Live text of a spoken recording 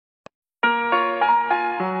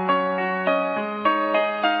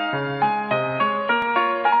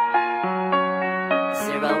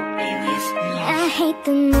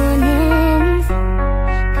hate the mornings,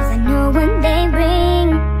 'cause I know when they bring.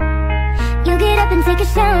 You get up and take a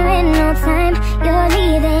shower in no time. You're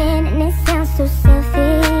leaving and it sounds so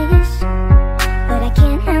selfish, but I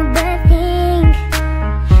can't help but think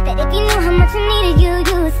that if you knew how much I needed you,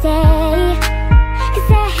 you would stay. 'Cause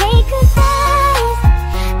I hate goodbyes,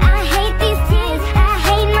 I hate these tears, I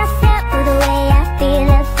hate myself for the way I feel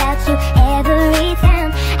about you every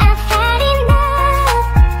time. I've had enough,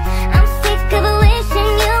 I'm sick of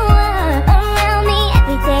wishing you were around me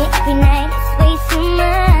every day, every night. It's way too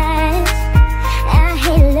much. I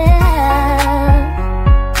hate love,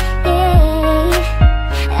 yeah,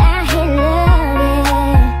 I hate love,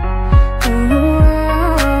 yeah. Ooh,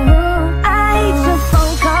 I hate your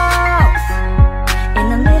phone calls in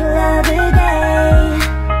the middle of the day,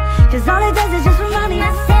 'cause all it does is just remind me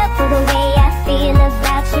myself for the way I feel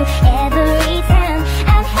about you every time.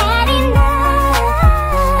 I've had enough,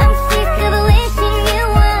 I'm sick of wishing you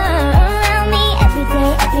were around me every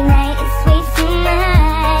day, every night. It's way too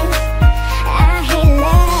much. I hate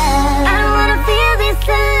love, I don't wanna feel this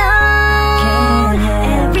alone.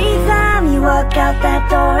 Every time you walk out that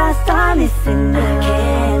door, I start missing you.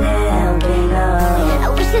 Can't help it, no. I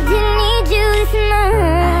wish I didn't need you this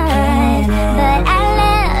much, but I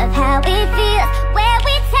love how it feels where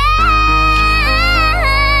we touch.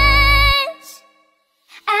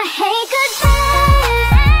 I hate goodbyes,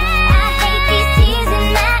 I hate these tears in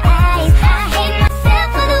my eyes. I hate myself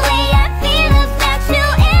for the way I feel about you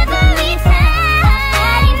every time. I've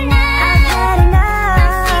had enough,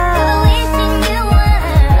 I'm sick of wishing you were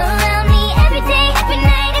around me every day, every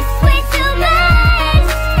night. It's way too much.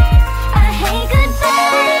 I hate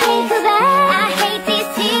goodbyes, I hate these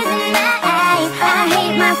tears in my eyes. I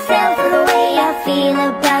hate myself for the way I feel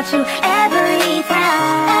about you every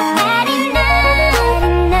time. I've had enough,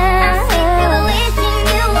 I'm sick of wishing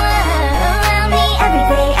you were around me every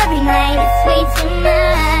day, every night. It's way too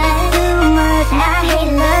much, Too much. I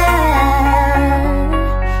hate love,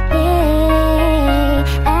 yeah,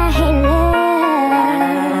 I hate love,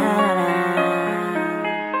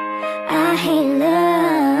 I hate love.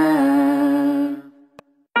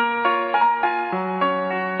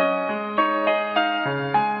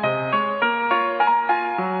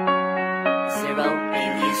 Zero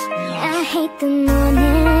alias. I hate the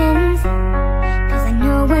mornings, 'cause I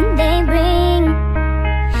know when they bring.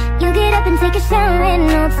 You get up and take a shower in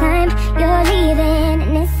no time. You're leaving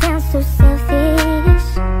and it sounds so selfish,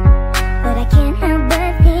 but I can't help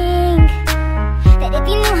but think that if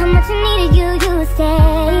you knew how much I needed you, you would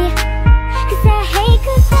stay. 'Cause I hate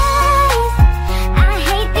goodbyes, I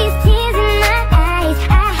hate these tears in my eyes.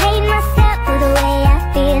 I hate myself for the way I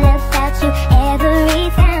feel about you every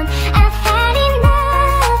time. I've had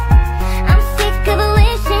enough, I'm sick of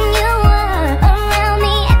wishing you were around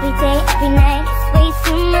me every day, every night. It's way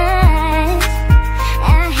too much.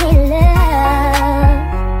 I hate love,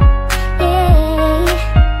 yeah,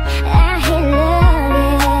 I hate love,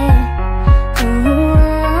 yeah. Ooh,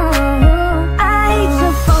 I hate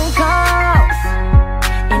your phone calls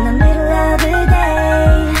in the middle of the day,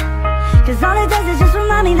 'cause all it does is just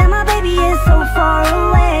remind me that my baby is so far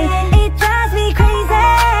away. It drives me crazy.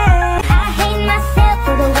 I hate myself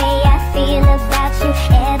for the way I feel about you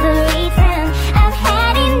every time. I've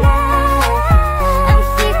had enough, I'm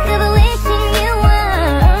sick of wishing you were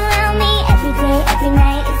around me every day, every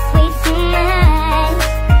night. It's way too much.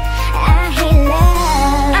 I hate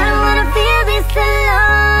love, I don't wanna feel this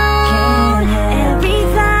alone. Every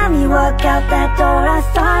time you walk out that door, I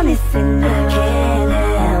start missing you. Can't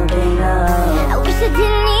help it, no. I wish I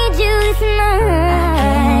didn't need you this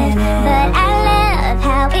much, but I love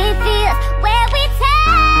how it feels where we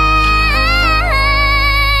touch.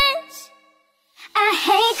 I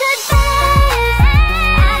hate goodbyes,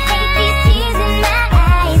 I hate these tears in my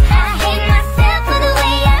eyes. I hate myself for the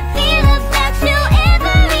way I feel about you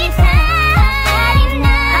every time. I've had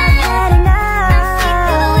enough, I'm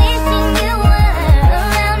sick of wishing you were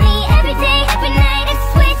around me every day, every night. It's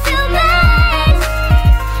way too much.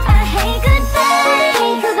 I hate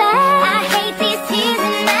goodbyes,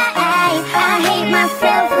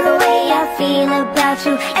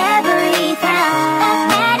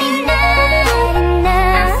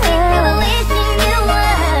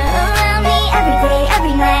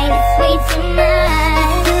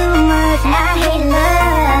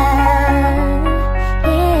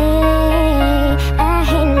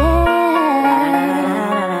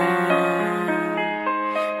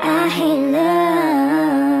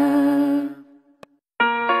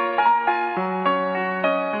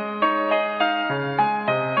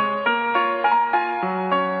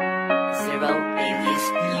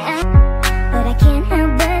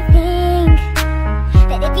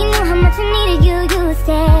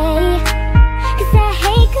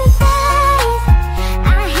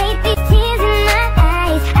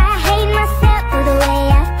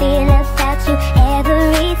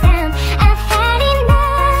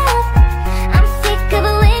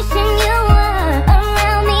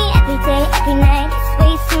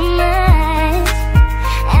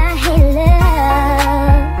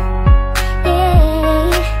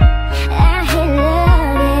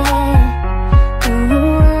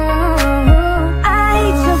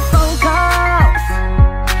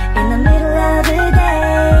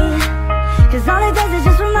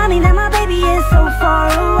 far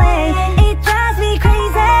away. It drives me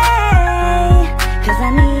crazy, 'cause I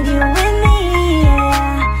need you with me,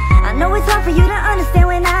 yeah. I know it's hard for you to understand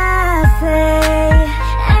when I say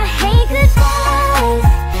I hate goodbyes,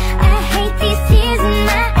 I hate these tears in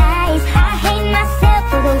my eyes, I hate myself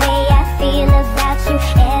for the way I feel about you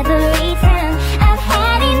every time. I've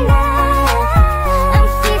had enough, I'm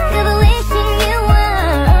sick of wishing you were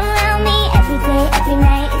around me every day, every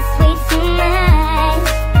night. It's way too much.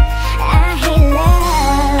 I hate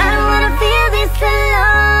love, I don't wanna feel this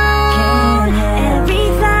alone. Every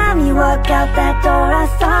time you walk out that door, I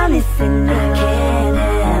start missing you. I can't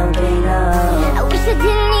help it, no. I wish I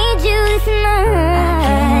didn't need you this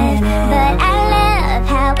much, but I love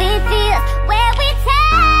how it feels where we touch.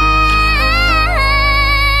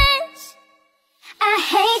 I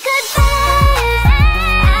hate goodbyes,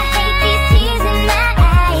 I hate these tears in my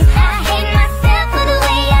eyes, I hate myself for the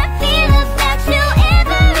way I feel about you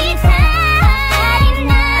every time.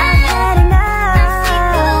 I've had enough, I'm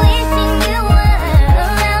sick of wishing you were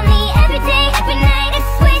around me every day, every night.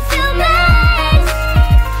 It's way too much.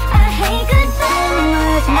 I hate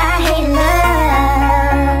goodbyes, I hate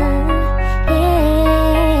love, yeah,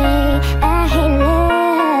 I hate love,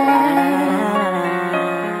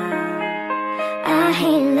 I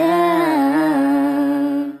hate love.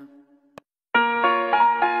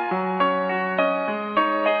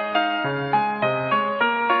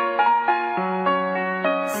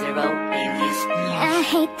 I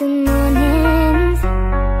hate the mornings,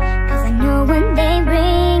 'cause I know when they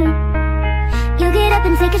bring. You get up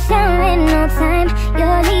and take a shower and no time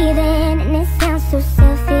you're leaving, and it sounds so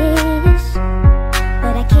selfish,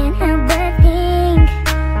 but I can't help but think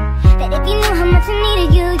that if you knew how much I needed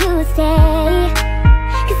you, you would stay.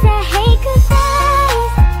 'Cause I hate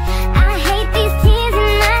goodbyes, I hate these tears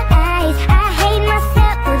in my eyes, I hate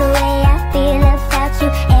myself for the way I feel about you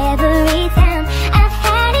every time. I've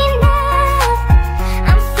had enough,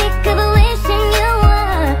 I'm sick of wishing you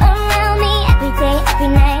were around me every day, every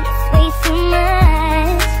night. It's way too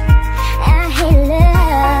much. I hate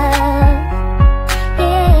love,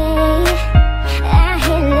 yeah, I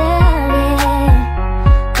hate love,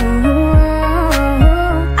 yeah. Ooh,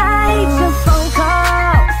 I hate your phone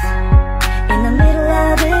calls in the middle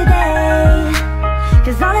of the day,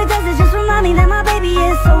 'cause all it does is just remind me that my baby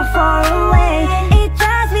is so far away. It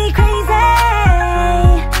drives me crazy,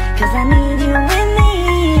 'cause I need you with me,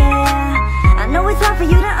 yeah. I know it's hard for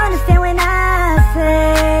you to understand when I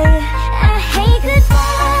say I hate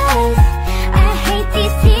goodbyes, I hate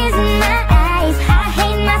these tears in my eyes, I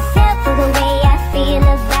hate myself for the way I feel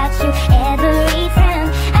about you every time.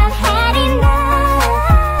 I've had enough,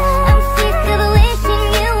 I'm sick of wishing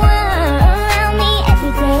you were around me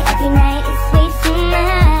every day, every night. It's way too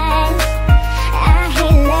much. I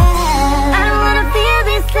hate love, I don't wanna feel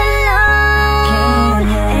this alone.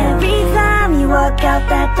 Every time you walk out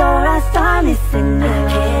that door, I start missing you. I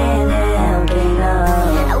can't help it, no.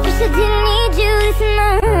 I wish I didn't need you this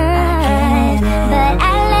much, but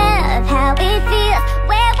I love how it feels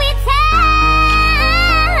where we touch.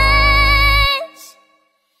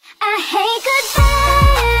 I hate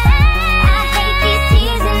goodbyes, I hate these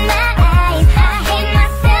tears in my eyes, I hate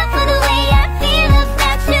myself for the way I feel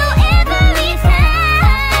about you every time.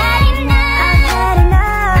 I've had enough,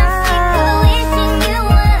 I'm sick of wishing you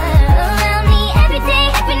were around me every day,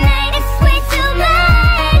 every night. It's way too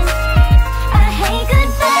much. I hate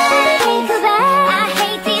goodbyes, I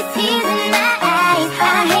hate these tears in my eyes,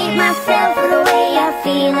 I hate myself for the way I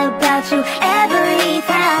feel about you every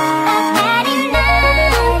time. I've had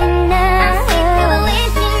enough, I'm sick of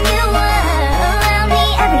wishing you were around me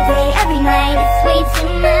every day, every night. It's way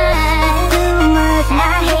too much, too much.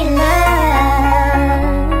 I hate love,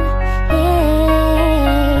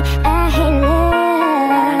 yeah, I hate love,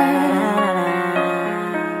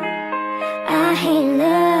 I hate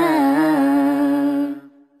love.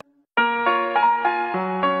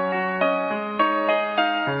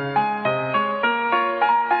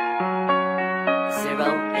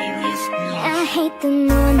 I hate the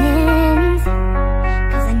mornings,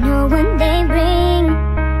 'cause I know when they bring.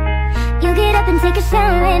 You get up and take a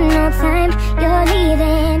shower and no time you're leaving.